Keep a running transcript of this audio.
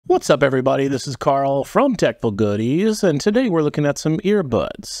What's up, everybody? This is Carl from Techful Goodies, and today we're looking at some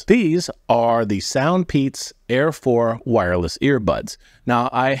earbuds. These are the Soundpeats Air 4 wireless earbuds. Now,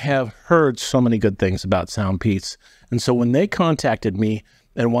 I have heard so many good things about Soundpeats, and so when they contacted me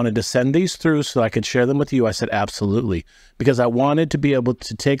and wanted to send these through so I could share them with you, I said absolutely, because I wanted to be able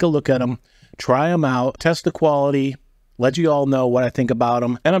to take a look at them, try them out, test the quality, let you all know what I think about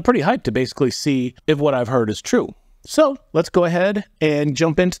them, and I'm pretty hyped to basically see if what I've heard is true. So let's go ahead and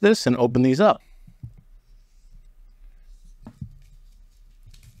jump into this and open these up.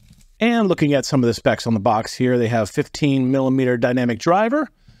 And looking at some of the specs on the box here, they have 15mm dynamic driver,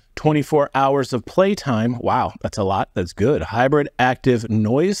 24 hours of playtime. Wow, that's a lot. That's good. Hybrid active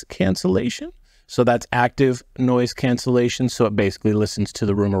noise cancellation. So that's active noise cancellation. So it basically listens to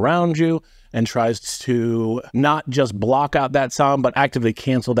the room around you and tries to not just block out that sound, but actively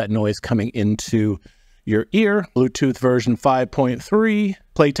cancel that noise coming into your ear. Bluetooth version 5.3.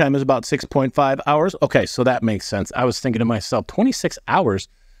 Playtime is about 6.5 hours. Okay, so that makes sense. I was thinking to myself, 26 hours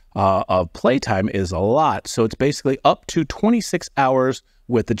of playtime is a lot. So it's basically up to 26 hours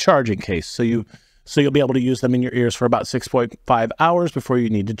with the charging case. So you'll be able to use them in your ears for about 6.5 hours before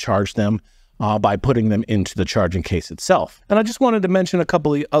you need to charge them by putting them into the charging case itself. And I just wanted to mention a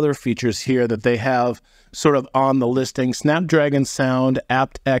couple of other features here that they have sort of on the listing. Snapdragon Sound,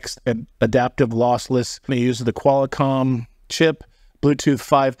 aptX adaptive lossless. They use the Qualcomm chip, Bluetooth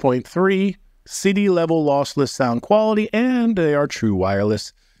 5.3, CD level lossless sound quality, and they are true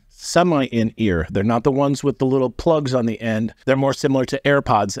wireless, semi-in-ear. They're not the ones with the little plugs on the end. They're more similar to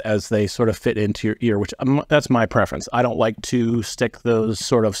AirPods as they sort of fit into your ear, which that's my preference. I don't like to stick those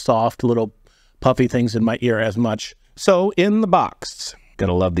sort of soft little puffy things in my ear as much. So in the box,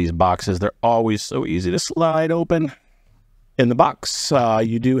 gotta love these boxes. They're always so easy to slide open. In the box,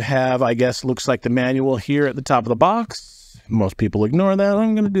 you do have, I guess, looks like the manual here at the top of the box. Most people ignore that.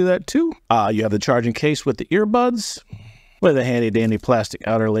 I'm gonna do that too. You have the charging case with the earbuds with a handy dandy plastic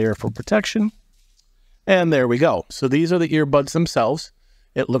outer layer for protection. And there we go. So these are the earbuds themselves.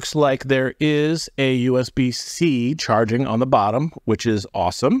 It looks like there is a USB-C charging on the bottom, which is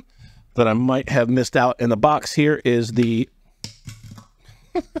awesome. That I might have missed out in the box here is the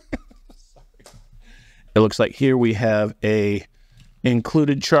it looks like here we have a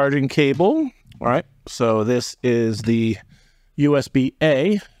included charging cable. All right, so this is the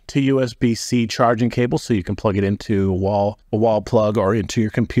USB-A to USB-C charging cable, so you can plug it into a wall plug or into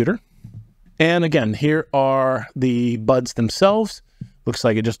your computer. And again, here are the buds themselves. Looks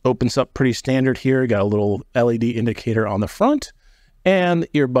like it just opens up pretty standard here. Got a little LED indicator on the front and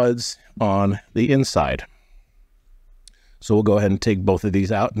earbuds on the inside. So we'll go ahead and take both of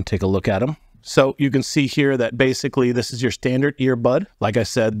these out and take a look at them. So you can see here that basically this is your standard earbud. Like I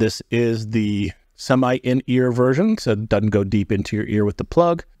said, this is the semi-in-ear version, so it doesn't go deep into your ear with the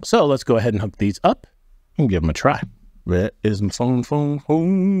plug. So let's go ahead and hook these up and give them a try. Where is my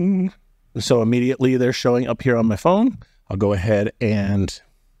phone? So immediately they're showing up here on my phone. I'll go ahead and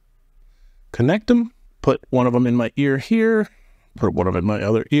connect them, put one of them in my ear here, put one of them in my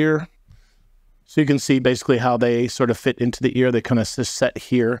other ear. So you can see basically how they sort of fit into the ear. They kind of just set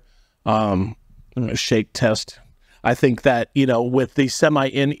here. I'm going to shake test. I think that, you know, with the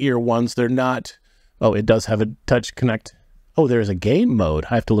semi-in-ear ones, they're not... Oh, it does have a touch connect. Oh, there's a game mode.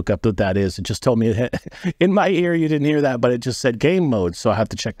 I have to look up what that is. It just told me in my ear you didn't hear that, but it just said game mode, so I have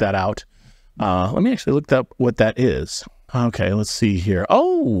to check that out. Let me actually look up what that is. Okay, let's see here.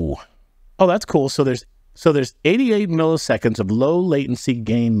 Oh, that's cool. So there's 88 milliseconds of low latency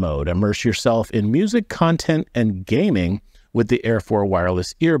game mode. Immerse yourself in music, content, and gaming with the Air 4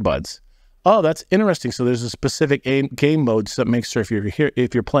 wireless earbuds. Oh, that's interesting. So there's a specific game mode, so that makes sure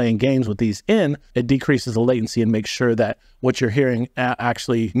if you're playing games with these in, it decreases the latency and makes sure that what you're hearing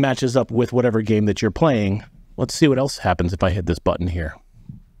actually matches up with whatever game that you're playing. Let's see what else happens if I hit this button here.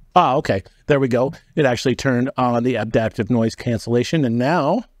 Ah, okay. There we go. It actually turned on the adaptive noise cancellation, and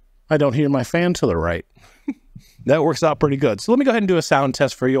now I don't hear my fan to the right. That works out pretty good. So let me go ahead and do a sound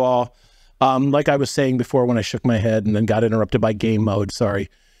test for you all. Like I was saying before when I shook my head and then got interrupted by game mode, sorry,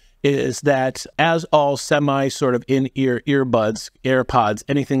 is that as all semi sort of in-ear earbuds, AirPods,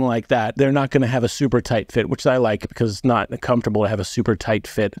 anything like that, they're not going to have a super tight fit, which I like because it's not comfortable to have a super tight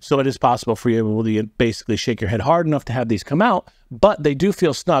fit. So it is possible for you to basically shake your head hard enough to have these come out, but they do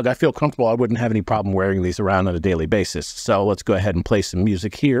feel snug. I feel comfortable. I wouldn't have any problem wearing these around on a daily basis. So let's go ahead and play some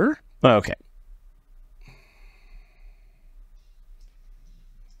music here. Okay.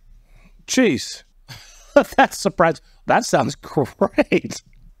 Jeez, that's surprising. That sounds great.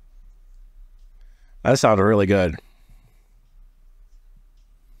 That sounded really good.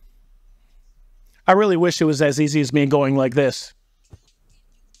 I really wish it was as easy as me going like this.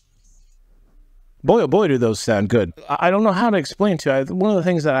 Boy, oh boy, do those sound good. I don't know how to explain to you. One of the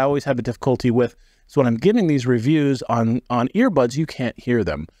things that I always have a difficulty with is when I'm giving these reviews on earbuds, you can't hear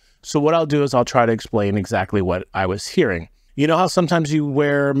them. So what I'll do is I'll try to explain exactly what I was hearing. You know how sometimes you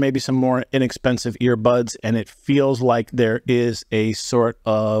wear maybe some more inexpensive earbuds and it feels like there is a sort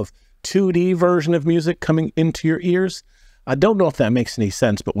of 2D version of music coming into your ears? I don't know if that makes any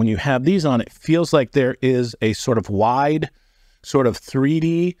sense, but when you have these on, it feels like there is a sort of wide, sort of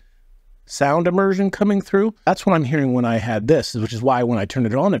 3D sound immersion coming through. That's what I'm hearing when I had this, which is why when I turned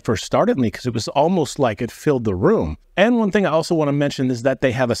it on, it first started me, because it was almost like it filled the room. And one thing I also want to mention is that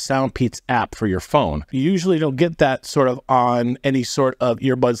they have a Soundpeats app for your phone. You usually don't get that sort of on any sort of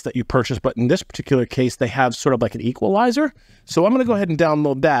earbuds that you purchase, but in this particular case, they have sort of like an equalizer. So I'm going to go ahead and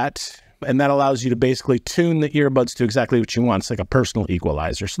download that, and that allows you to basically tune the earbuds to exactly what you want. It's like a personal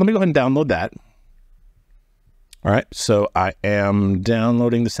equalizer. So let me go ahead and download that. All right, so I am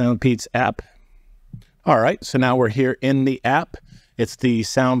downloading the Soundpeats app. All right, so now we're here in the app. It's the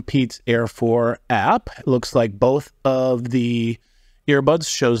Soundpeats Air 4 app. It looks like both of the earbuds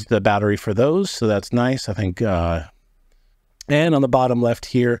shows the battery for those, so that's nice, I think. And on the bottom left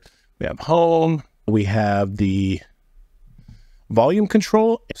here, we have home. We have the volume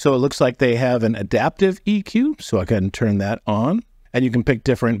control. So it looks like they have an adaptive EQ, so I can turn that on. And you can pick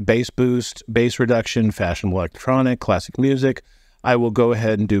different bass boost, bass reduction, fashionable electronic, classic music. I will go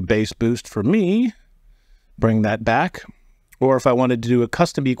ahead and do bass boost for me, bring that back. Or if I wanted to do a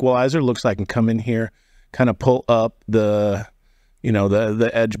custom equalizer, looks like I can come in here, kind of pull up the, you know,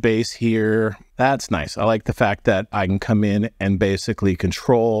 the edge bass here. That's nice. I like the fact that I can come in and basically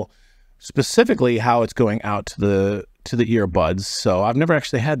control specifically how it's going out to the earbuds. So I've never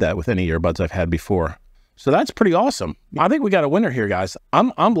actually had that with any earbuds I've had before. So that's pretty awesome. I think we got a winner here, guys.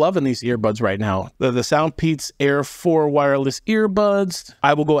 I'm loving these earbuds right now. The Soundpeats Air 4 wireless earbuds.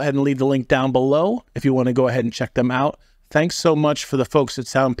 I will go ahead and leave the link down below if you want to go ahead and check them out. Thanks so much for the folks at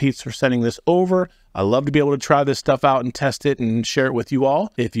Soundpeats for sending this over. I love to be able to try this stuff out and test it and share it with you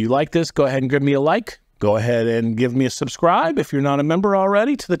all. If you like this, go ahead and give me a like. Go ahead and give me a subscribe if you're not a member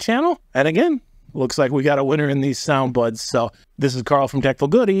already to the channel. And again, looks like we got a winner in these sound buds. So this is Carl from Techful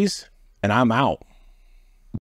Goodies, and I'm out.